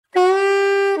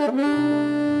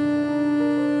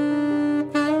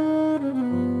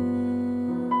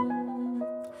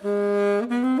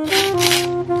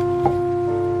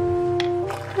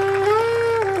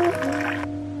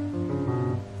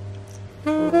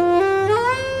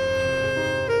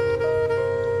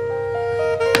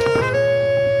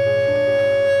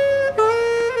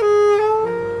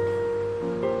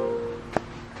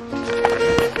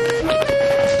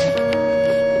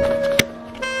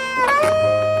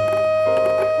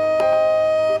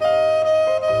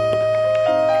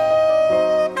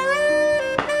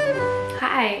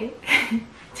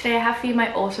Today I have for you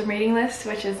my autumn reading list,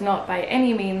 which is not by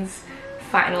any means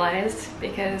finalized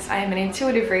because I am an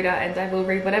intuitive reader and I will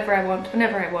read whatever I want,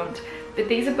 whenever I want. But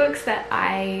these are books that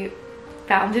I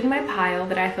found in my pile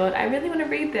that I thought I really want to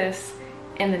read this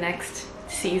in the next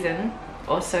season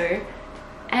or so.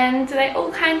 And they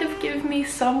all kind of give me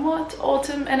somewhat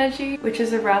autumn energy, which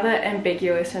is a rather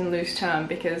ambiguous and loose term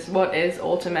because what is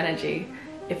autumn energy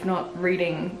if not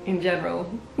reading in general?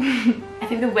 I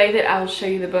think the way that I'll show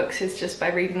you the books is just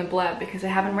by reading the blurb because I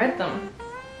haven't read them.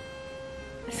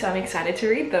 So I'm excited to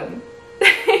read them.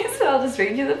 So I'll just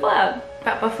read you the blurb.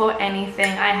 But before anything,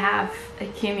 I have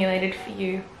accumulated for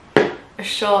you a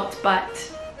short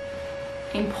but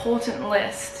important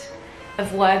list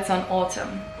of words on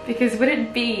autumn. Because would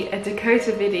it be a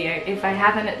Dakota video if I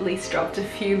haven't at least dropped a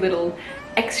few little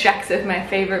extracts of my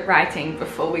favorite writing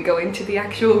before we go into the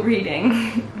actual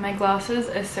reading? My glasses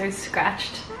are so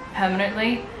scratched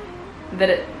permanently that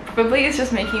it probably is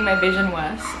just making my vision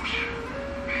worse.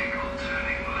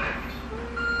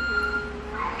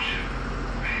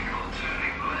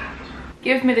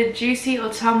 Give me the juicy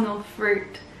autumnal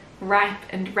fruit, ripe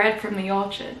and red from the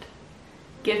orchard.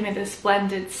 Give me the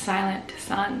splendid silent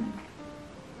sun.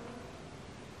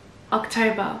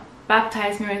 October,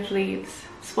 baptize me with leaves,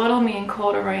 swaddle me in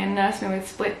corduroy and nurse me with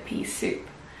split pea soup.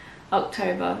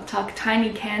 October, tuck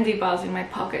tiny candy bars in my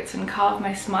pockets and carve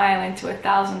my smile into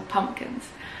 1,000 pumpkins.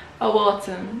 O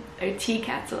autumn, O tea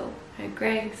kettle, O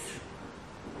grace.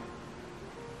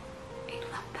 I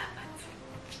love that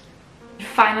one.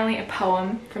 Finally, a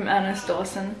poem from Ernest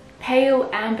Dawson. Pale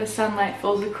amber sunlight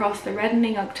falls across the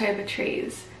reddening October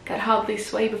trees that hardly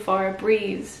sway before a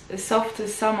breeze, as soft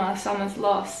as summer's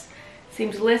loss.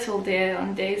 Seems little, dear,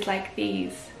 on days like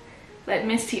these. Let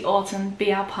misty autumn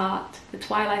be our part. The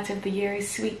twilight of the year is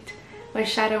sweet, where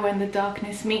shadow and the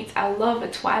darkness meet. Our love,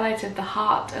 a twilight of the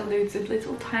heart, eludes of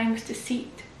little time's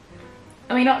deceit.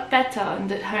 Are we not better and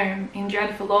at home in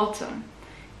dreadful autumn?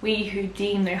 We who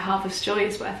deem no harvest joy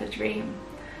is worth a dream.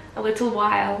 A little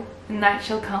while, and night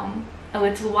shall come. A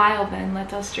little while, then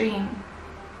let us dream.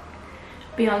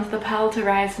 Beyond the pearled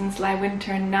horizons lie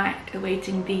winter and night,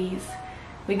 awaiting these.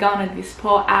 We garnered this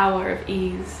poor hour of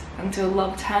ease, until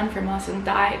love turn from us and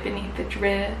die beneath the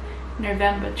drear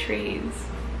November trees.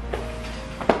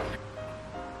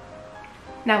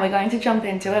 Now we're going to jump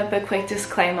into it, but quick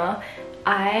disclaimer,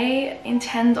 I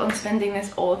intend on spending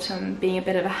this autumn being a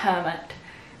bit of a hermit.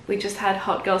 We just had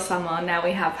hot girl summer, now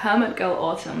we have hermit girl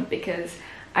autumn because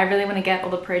I really want to get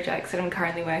all the projects that I'm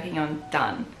currently working on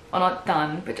done. Well, not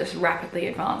done, but just rapidly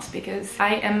advanced because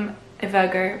I am a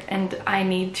Virgo and I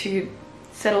need to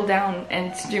settle down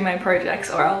and do my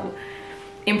projects or I'll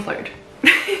implode.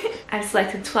 I've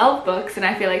selected 12 books and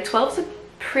I feel like 12 is a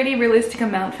pretty realistic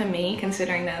amount for me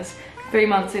considering there's 3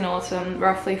 months in autumn,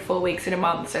 roughly 4 weeks in a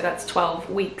month, so that's 12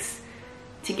 weeks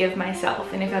to give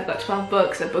myself. And if I've got 12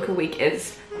 books, a book a week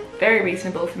is very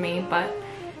reasonable for me, but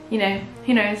you know,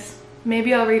 who knows?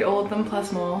 Maybe I'll read all of them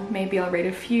plus more, maybe I'll read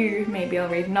a few, maybe I'll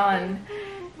read none,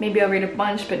 maybe I'll read a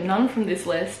bunch but none from this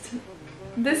list.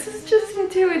 This is just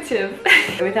intuitive.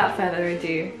 Without further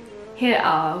ado, here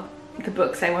are the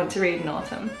books I want to read in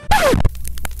autumn.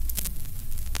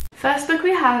 First book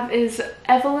we have is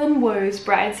Evelyn Waugh's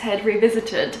Brideshead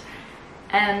Revisited,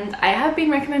 and I have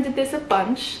been recommended this a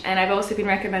bunch, and I've also been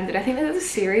recommended, I think there's a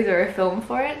series or a film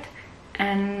for it,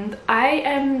 and I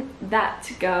am that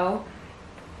girl,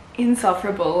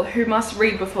 insufferable, who must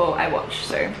read before I watch.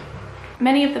 So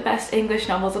many of the best English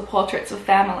novels are portraits of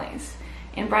families.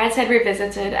 In Brideshead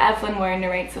Revisited, Evelyn Waugh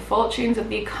narrates the fortunes of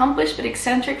the accomplished but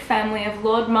eccentric family of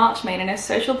Lord Marchmain in a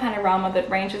social panorama that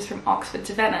ranges from Oxford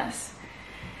to Venice.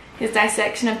 His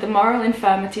dissection of the moral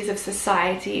infirmities of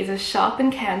society is as sharp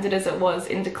and candid as it was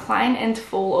in Decline and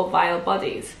Fall or Vile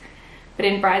Bodies. But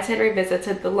in Brideshead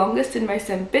Revisited, the longest and most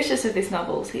ambitious of his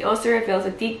novels, he also reveals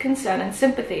a deep concern and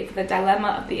sympathy for the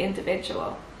dilemma of the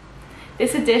individual.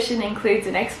 This edition includes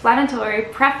an explanatory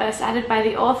preface added by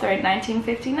the author in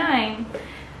 1959.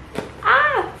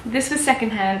 This was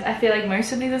secondhand. I feel like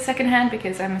most of these are secondhand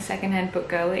because I'm a secondhand book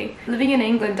girly. Living in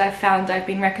England, I've found I've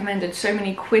been recommended so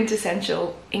many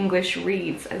quintessential English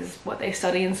reads as what they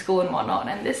study in school and whatnot,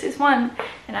 and this is one,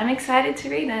 and I'm excited to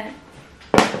read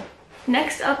it.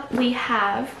 Next up we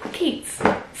have Keats,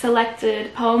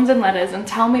 selected poems and letters, and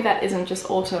tell me that isn't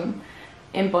just autumn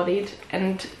embodied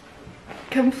and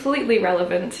completely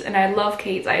relevant. And I love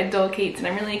Keats, I adore Keats, and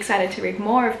I'm really excited to read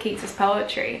more of Keats's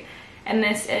poetry. And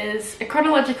this is a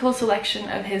chronological selection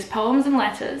of his poems and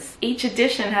letters. Each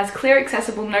edition has clear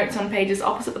accessible notes on pages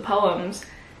opposite the poems,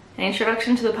 an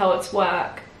introduction to the poet's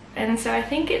work. And so I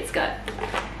think it's got,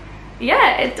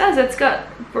 yeah, it does, it's got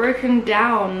broken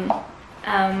down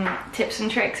tips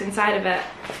and tricks inside of it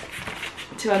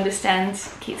to understand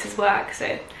Keats's work.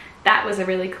 So that was a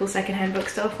really cool secondhand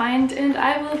bookstore find, and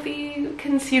I will be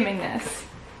consuming this.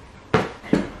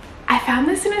 I found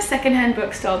this in a secondhand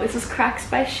bookstore. This is Cracks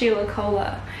by Sheila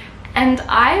Kohler, and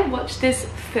I watched this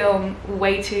film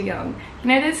way too young. You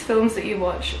know those films that you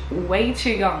watch way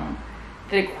too young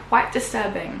that are quite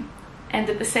disturbing, and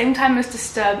at the same time as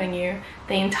disturbing you,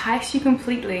 they entice you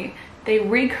completely. They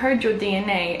recode your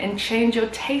DNA and change your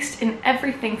taste in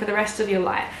everything for the rest of your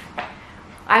life.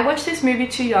 I watched this movie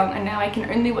too young, and now I can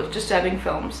only watch disturbing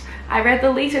films. I read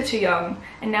The Leader too young,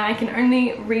 and now I can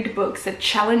only read books that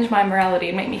challenge my morality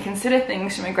and make me consider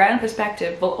things from a grand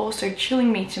perspective while also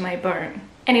chilling me to my bone.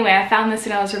 Anyway, I found this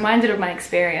and I was reminded of my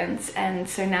experience, and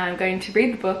so now I'm going to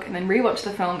read the book and then rewatch the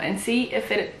film and see if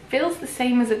it feels the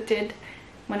same as it did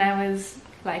when I was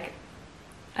like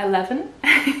 11.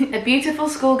 A beautiful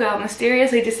schoolgirl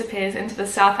mysteriously disappears into the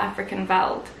South African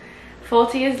veld.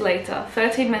 40 years later,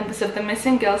 13 members of the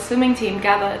missing girls swimming team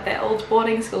gather at their old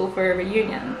boarding school for a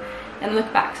reunion and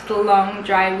look back to the long,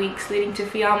 dry weeks leading to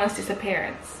Fiamma's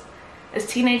disappearance. As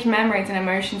teenage memories and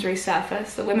emotions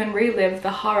resurface, the women relive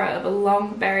the horror of a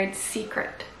long-buried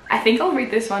secret. I think I'll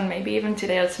read this one maybe even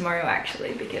today or tomorrow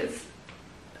actually, because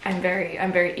I'm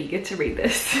very eager to read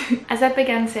this. As I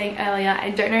began saying earlier, I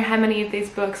don't know how many of these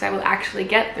books I will actually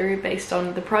get through based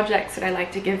on the projects that I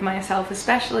like to give myself,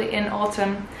 especially in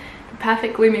autumn. The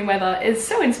perfect gloomy weather is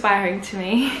so inspiring to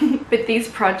me. But these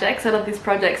projects, a lot of these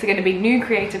projects are going to be new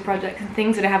creative projects and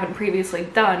things that I haven't previously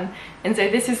done, and so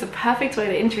this is the perfect way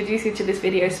to introduce you to this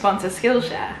video sponsor,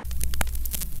 Skillshare.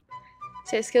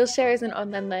 So Skillshare is an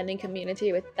online learning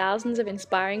community with thousands of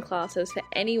inspiring classes for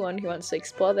anyone who wants to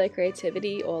explore their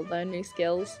creativity or learn new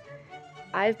skills.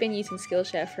 I've been using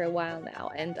Skillshare for a while now,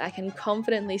 and I can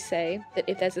confidently say that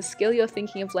if there's a skill you're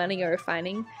thinking of learning or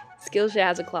refining, Skillshare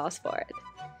has a class for it.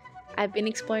 I've been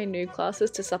exploring new classes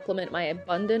to supplement my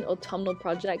abundant autumnal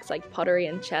projects like pottery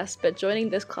and chess, but joining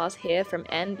this class here from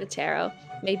Anne Botero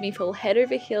made me fall head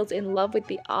over heels in love with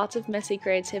the art of messy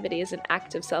creativity as an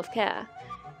act of self-care.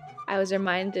 I was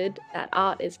reminded that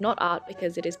art is not art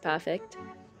because it is perfect,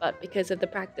 but because of the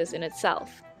practice in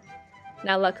itself.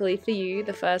 Now luckily for you,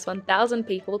 the first 1,000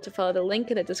 people to follow the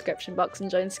link in the description box and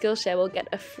join Skillshare will get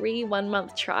a free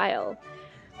 1-month trial.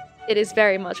 It is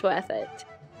very much worth it.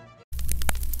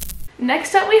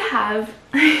 Next up we have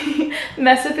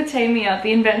Mesopotamia,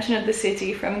 the Invention of the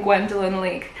City from Gwendolyn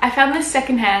Leake. I found this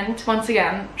secondhand, once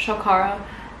again, shock horror.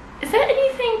 Is there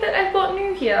anything that I've bought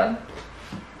new here?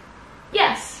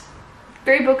 Yes,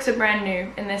 3 books are brand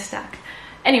new in this stack.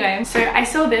 Anyway, so I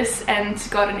saw this and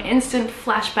got an instant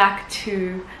flashback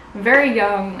to very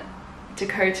young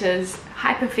Dakota's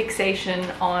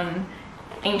hyperfixation on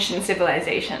ancient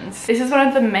civilizations. This is one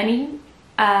of the many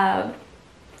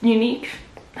unique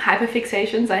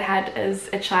hyperfixations I had as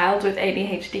a child with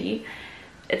ADHD.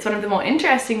 It's one of the more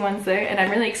interesting ones though, and I'm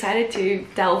really excited to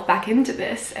delve back into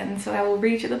this, and so I will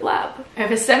read you the blurb.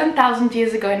 Over 7,000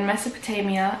 years ago in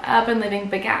Mesopotamia, urban living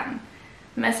began.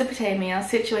 Mesopotamia,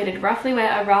 situated roughly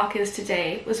where Iraq is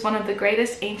today, was one of the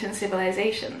greatest ancient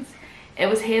civilizations. It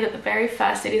was here that the very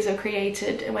first cities were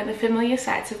created, and where the familiar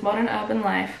sights of modern urban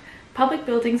life, public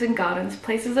buildings and gardens,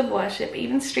 places of worship,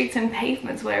 even streets and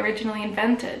pavements were originally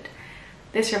invented.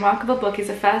 This remarkable book is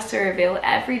the first to reveal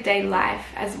everyday life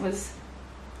as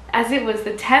it was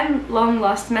the 10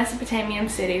 long-lost Mesopotamian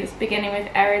cities, beginning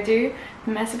with Eridu,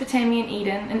 the Mesopotamian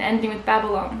Eden, and ending with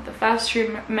Babylon, the first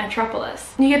true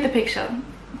metropolis. You get the picture.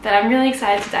 That I'm really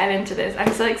excited to dive into this.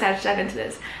 I'm so excited to dive into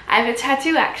this. I have a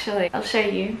tattoo actually. I'll show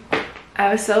you.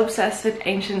 I was so obsessed with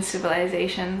ancient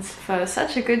civilizations for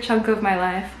such a good chunk of my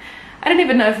life. I don't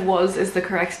even know if was is the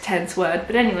correct tense word,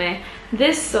 but anyway,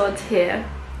 this sword here,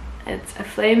 it's a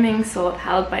flaming sword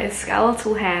held by a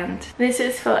skeletal hand. This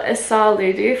is for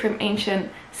Asar-Ludu from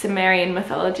ancient Sumerian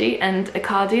mythology and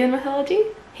Akkadian mythology.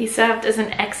 He served as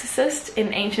an exorcist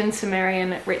in ancient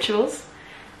Sumerian rituals,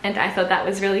 and I thought that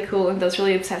was really cool and I was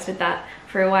really obsessed with that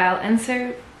for a while. And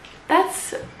so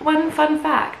that's one fun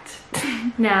fact.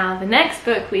 Now, the next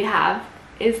book we have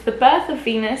is The Birth of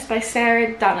Venus by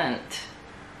Sarah Dunant.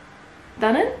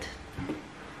 Dunant?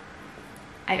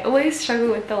 I always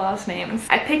struggle with the last names.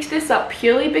 I picked this up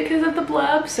purely because of the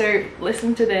blurb, so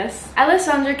listen to this.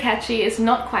 Alessandra Cecchi is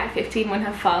not quite 15 when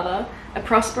her father, a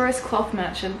prosperous cloth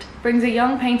merchant, brings a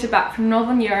young painter back from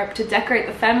Northern Europe to decorate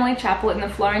the family chapel in the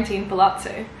Florentine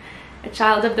Palazzo. A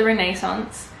child of the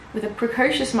Renaissance, with a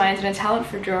precocious mind and a talent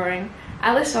for drawing,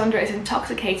 Alessandra is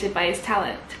intoxicated by his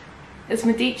talent. As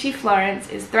Medici Florence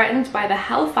is threatened by the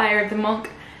hellfire of the monk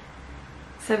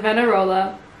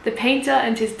Savonarola, the painter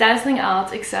and his dazzling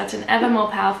art exert an ever more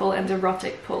powerful and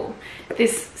erotic pull.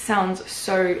 This sounds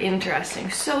so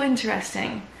interesting, so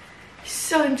interesting,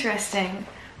 so interesting,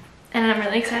 and I'm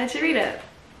really excited to read it.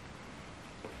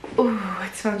 Ooh,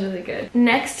 it sounds really good.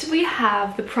 Next we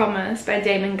have The Promise by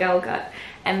Damon Galgut,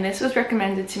 and this was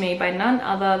recommended to me by none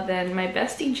other than my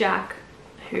bestie Jack,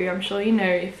 who I'm sure you know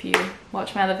if you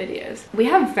watch my other videos. We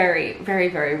have very, very,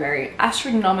 very, very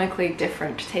astronomically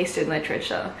different taste in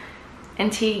literature.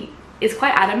 And he is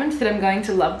quite adamant that I'm going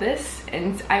to love this,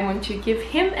 and I want to give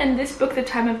him and this book the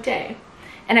time of day.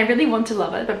 And I really want to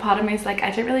love it, but part of me is like, I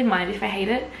don't really mind if I hate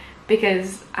it,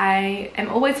 because I am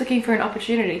always looking for an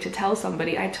opportunity to tell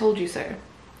somebody I told you so.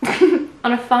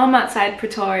 On a farm outside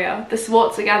Pretoria, the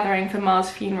Swarts are gathering for Ma's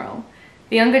funeral.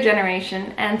 The younger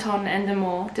generation, Anton and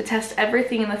Amor, detest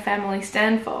everything in the family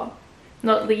stand for,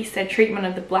 not least their treatment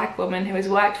of the black woman who has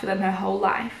worked for them her whole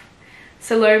life.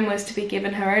 Salome was to be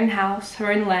given her own house,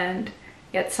 her own land,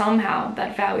 yet somehow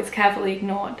that vow is carefully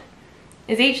ignored.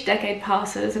 As each decade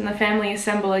passes and the family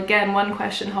assemble again, one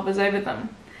question hovers over them.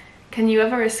 Can you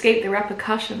ever escape the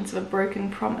repercussions of a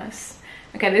broken promise?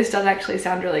 Okay, this does actually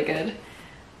sound really good.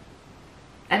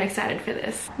 I'm excited for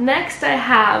this. Next I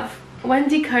have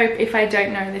Wendy Cope, If I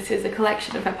Don't Know. This is a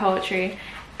collection of her poetry.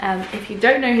 If you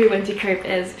don't know who Wendy Cope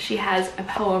is, she has a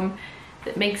poem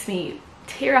that makes me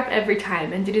tear up every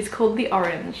time, and it is called The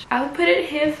Orange. I'll put it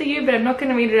here for you, but I'm not going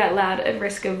to read it out loud at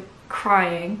risk of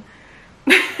crying.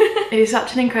 It is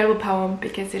such an incredible poem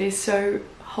because it is so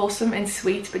wholesome and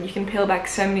sweet, but you can peel back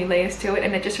so many layers to it,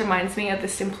 and it just reminds me of the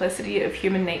simplicity of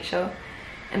human nature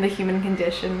and the human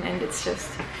condition, and it's just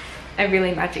a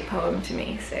really magic poem to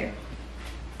me. So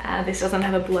this doesn't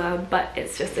have a blurb, but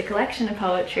it's just a collection of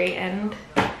poetry, and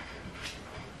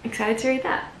excited to read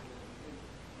that.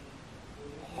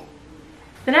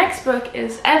 The next book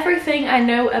is Everything I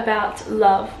Know About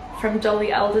Love from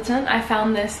Dolly Alderton. I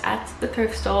found this at the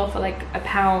thrift store for like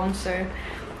 £1, so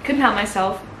couldn't help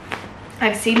myself.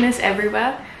 I've seen this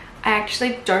everywhere. I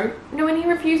actually don't know any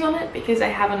reviews on it because I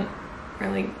haven't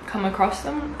really come across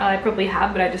them. I probably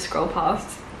have, but I just scroll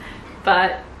past.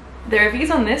 But the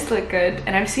reviews on this look good,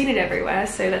 and I've seen it everywhere,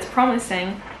 so that's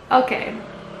promising. Okay,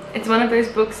 it's one of those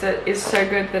books that is so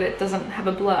good that it doesn't have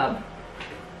a blurb.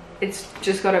 It's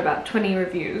just got about 20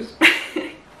 reviews.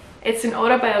 It's an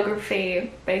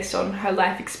autobiography based on her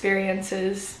life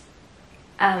experiences,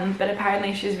 but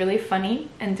apparently she's really funny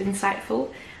and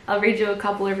insightful. I'll read you a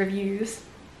couple of reviews.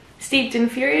 Steeped in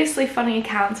furiously funny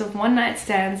accounts of one-night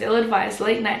stands, ill-advised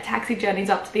late-night taxi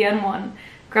journeys up to the N1,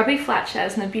 grubby flat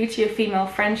shares, and the beauty of female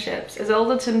friendships, as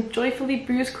Alderton joyfully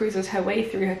booze cruises her way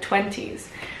through her 20s.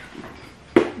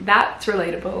 That's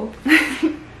relatable.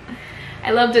 I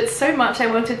loved it so much I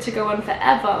wanted to go on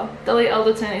forever. Dolly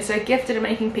Alderton is so gifted at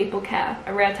making people care,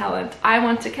 a rare talent. I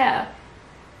want to care.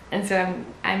 And so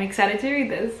I'm excited to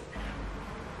read this.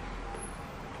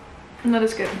 Not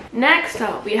as good. Next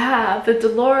up we have The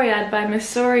Deloriad by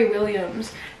Missouri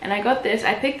Williams. And I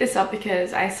picked this up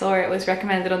because I saw it was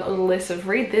recommended on the little list of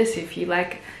read this if you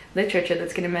like literature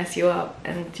that's gonna mess you up,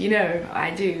 and you know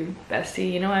I do,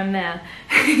 bestie, you know I'm there.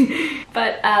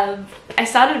 But I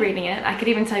started reading it. I could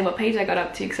even tell you what page I got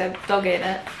up to because I've dog-eared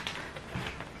it.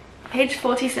 Page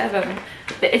 47.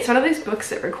 But it's one of those books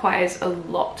that requires a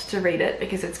lot to read it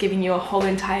because it's giving you a whole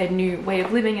entire new way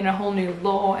of living and a whole new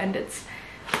lore, and it's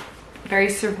very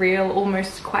surreal,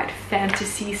 almost quite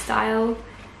fantasy style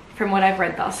from what I've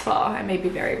read thus far. I may be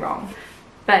very wrong,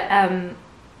 but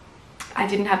I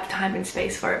didn't have the time and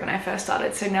space for it when I first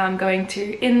started, so now I'm going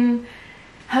to, in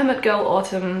Hermit Girl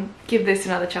Autumn, give this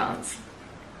another chance.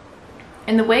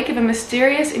 In the wake of a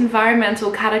mysterious environmental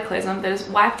cataclysm that has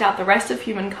wiped out the rest of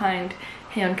humankind.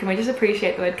 Hang on, can we just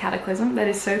appreciate the word cataclysm? That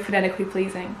is so phonetically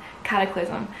pleasing.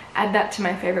 Cataclysm. Add that to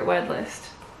my favorite word list.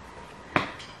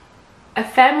 A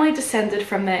family descended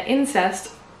from their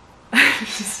incest,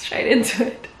 just straight into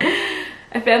it.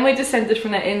 A family descended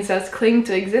from their incest cling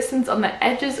to existence on the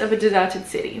edges of a deserted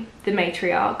city. The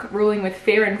matriarch, ruling with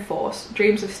fear and force,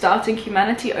 dreams of starting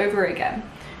humanity over again.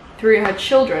 Through her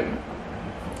children,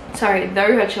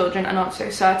 though her children are not so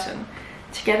certain.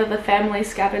 Together the family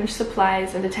scavenge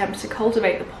supplies and attempts to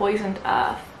cultivate the poisoned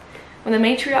earth. When the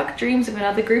matriarch dreams of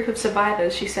another group of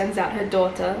survivors, she sends out her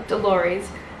daughter, Dolores,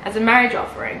 as a marriage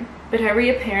offering, but her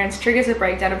reappearance triggers a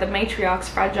breakdown of the matriarch's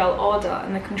fragile order,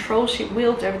 and the control she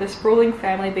wields over the sprawling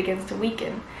family begins to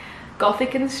weaken.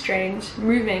 Gothic and strange,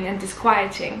 moving and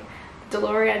disquieting,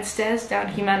 Dolores stares down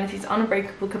humanity's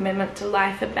unbreakable commitment to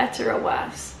life for better or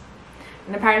worse.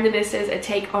 And apparently this is a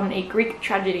take on a Greek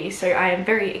tragedy, so I am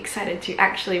very excited to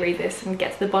actually read this and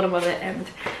get to the bottom of it, and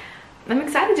I'm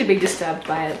excited to be disturbed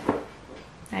by it.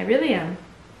 I really am.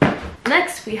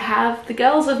 Next we have The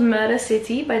Girls of Murder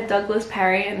City by Douglas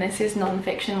Perry, and this is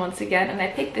non-fiction once again, and I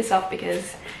picked this up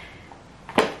because,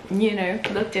 you know,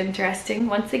 it looked interesting.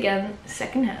 Once again,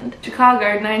 secondhand.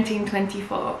 Chicago,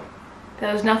 1924.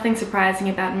 There was nothing surprising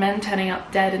about men turning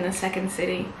up dead in the second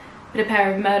city, but a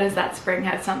pair of murders that spring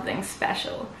had something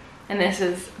special. And this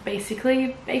is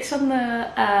basically based on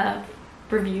the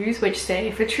reviews, which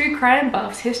say, for true crime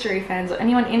buffs, history fans, or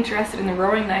anyone interested in the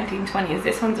roaring 1920s,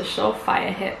 this one's a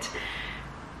surefire hit.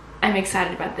 I'm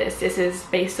excited about this. This is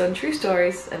based on true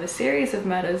stories of a series of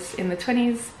murders in the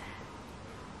 20s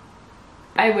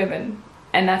by women,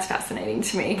 and that's fascinating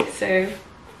to me, so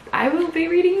I will be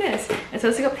reading this. It's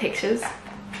also got pictures,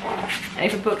 and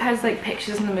if a book has like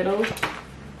pictures in the middle,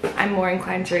 I'm more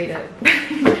inclined to read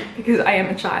it because I am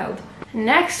a child.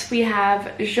 Next we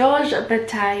have Georges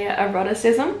Bataille,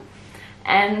 Eroticism,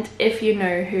 and if you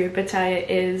know who Bataille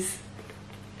is,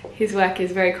 his work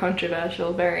is very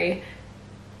controversial, very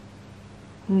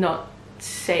not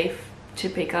safe to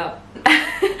pick up.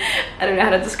 I don't know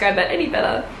how to describe that any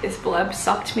better. This blurb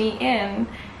sucked me in.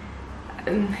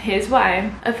 Here's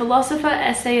why. A philosopher,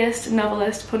 essayist,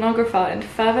 novelist, pornographer, and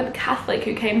fervent Catholic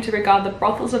who came to regard the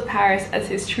brothels of Paris as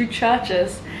his true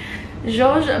churches,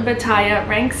 Georges Bataille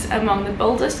ranks among the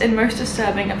boldest and most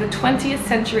disturbing of the 20th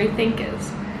century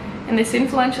thinkers. In this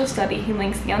influential study, he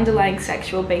links the underlying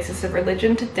sexual basis of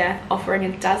religion to death, offering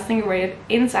a dazzling array of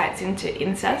insights into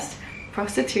incest,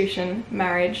 prostitution,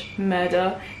 marriage,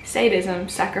 murder, sadism,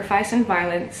 sacrifice, and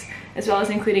violence, as well as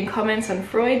including comments on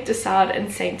Freud, de Sade,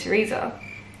 and Saint Teresa.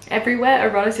 Everywhere,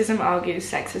 eroticism argues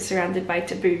sex is surrounded by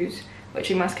taboos, which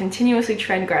we must continuously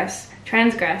transgress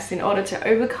in order to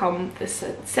overcome the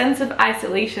sense of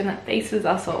isolation that faces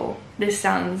us all. This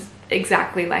sounds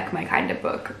exactly like my kind of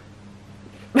book.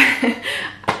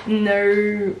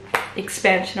 No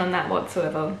expansion on that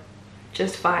whatsoever,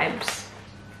 just vibes.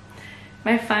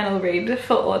 My final read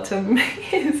for autumn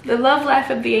is The Love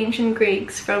Life of the Ancient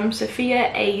Greeks from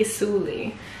Sophia A.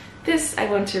 Souli. This I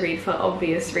want to read for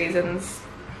obvious reasons,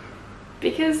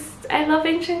 because I love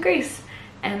ancient Greece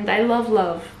and I love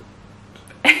love.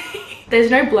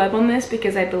 There's no blurb on this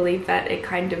because I believe that it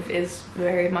kind of is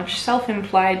very much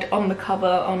self-implied on the cover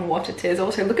on what it is.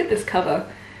 Also, look at this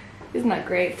cover. Isn't that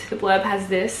great? The blurb has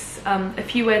this, a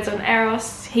few words on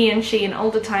Eros, he and she in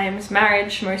older times,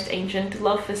 marriage, most ancient,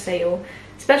 love for sale,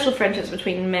 special friendships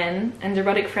between men, and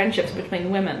erotic friendships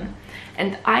between women.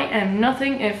 And I am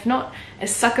nothing if not a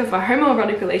sucker for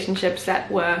homoerotic relationships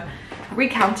that were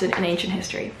recounted in ancient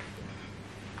history.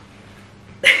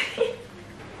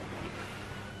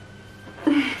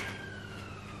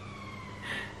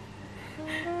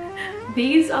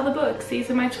 These are the books. These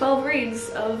are my 12 reads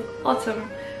of autumn.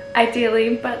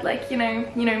 Ideally, but like, you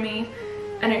know me,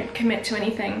 I don't commit to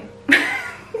anything.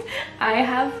 I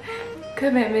have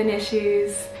commitment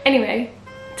issues. Anyway,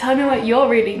 tell me what you're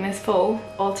reading this fall,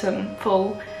 autumn,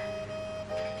 fall.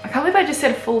 I can't believe I just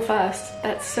said fall first.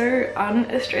 That's so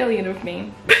un-Australian of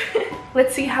me.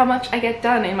 Let's see how much I get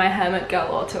done in my hermit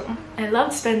girl autumn. I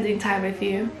loved spending time with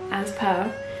you, as per,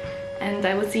 and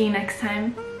I will see you next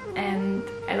time, and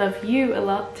I love you a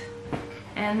lot,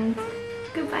 and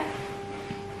goodbye.